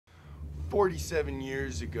47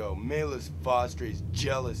 years ago, Malus Vostre's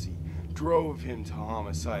jealousy drove him to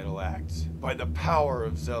homicidal acts. By the power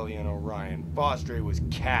of Zelian Orion, Vostre was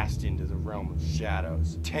cast into the realm of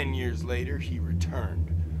shadows. 10 years later, he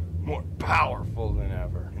returned, more powerful than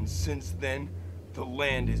ever. And since then, the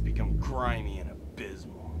land has become grimy and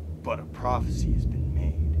abysmal. But a prophecy has been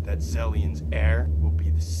made that Zelian's heir will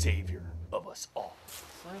be the savior of us all.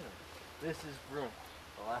 Slayter, this is Broom,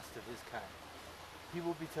 the last of his kind. He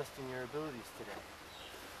will be testing your abilities today.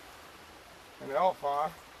 An elf, huh?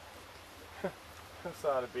 This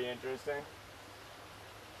ought to be interesting.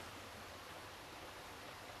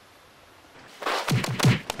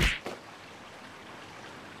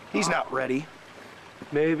 He's not ready.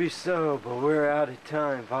 Maybe so, but we're out of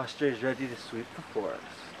time. Vostre's ready to sweep the forest.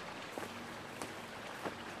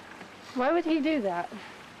 Why would he do that?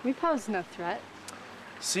 We pose no threat.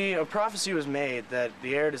 See, a prophecy was made that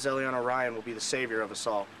the heir to Zelian Orion will be the savior of us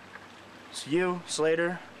all. So you,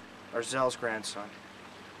 Slayter, are Zel's grandson.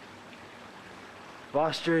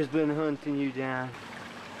 Vostre's been hunting you down.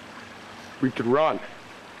 We could run.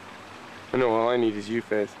 I know all I need is you,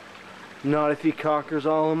 Faith. Not if he conquers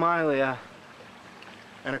all of Mylia.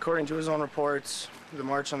 And according to his own reports, the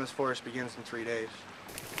march on this forest begins in 3 days.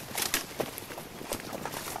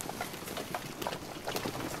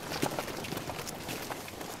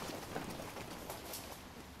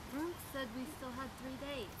 Ruth said we still had 3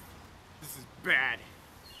 days. This is bad.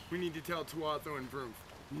 We need to tell Tuatha and Vroom.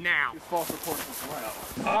 Now! False reports as well.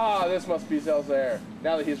 Ah, this must be Zel's heir.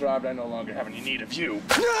 Now that he's arrived, I no longer have any need of you.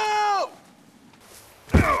 No!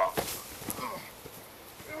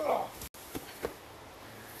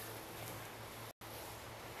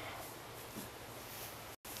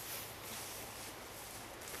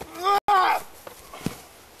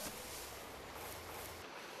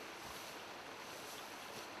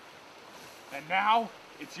 And now,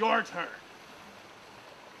 it's your turn.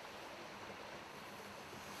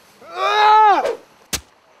 I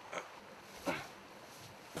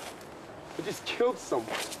just killed someone.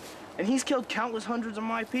 And he's killed countless hundreds of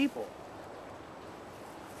my people.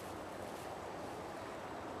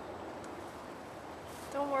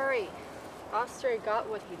 Don't worry. Vostre got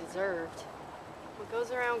what he deserved. What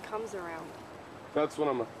goes around comes around. That's what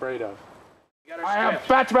I'm afraid of. I am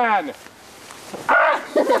Batman!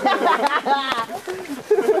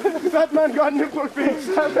 Batman got nipple face!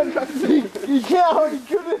 He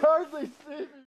couldn't hardly see me.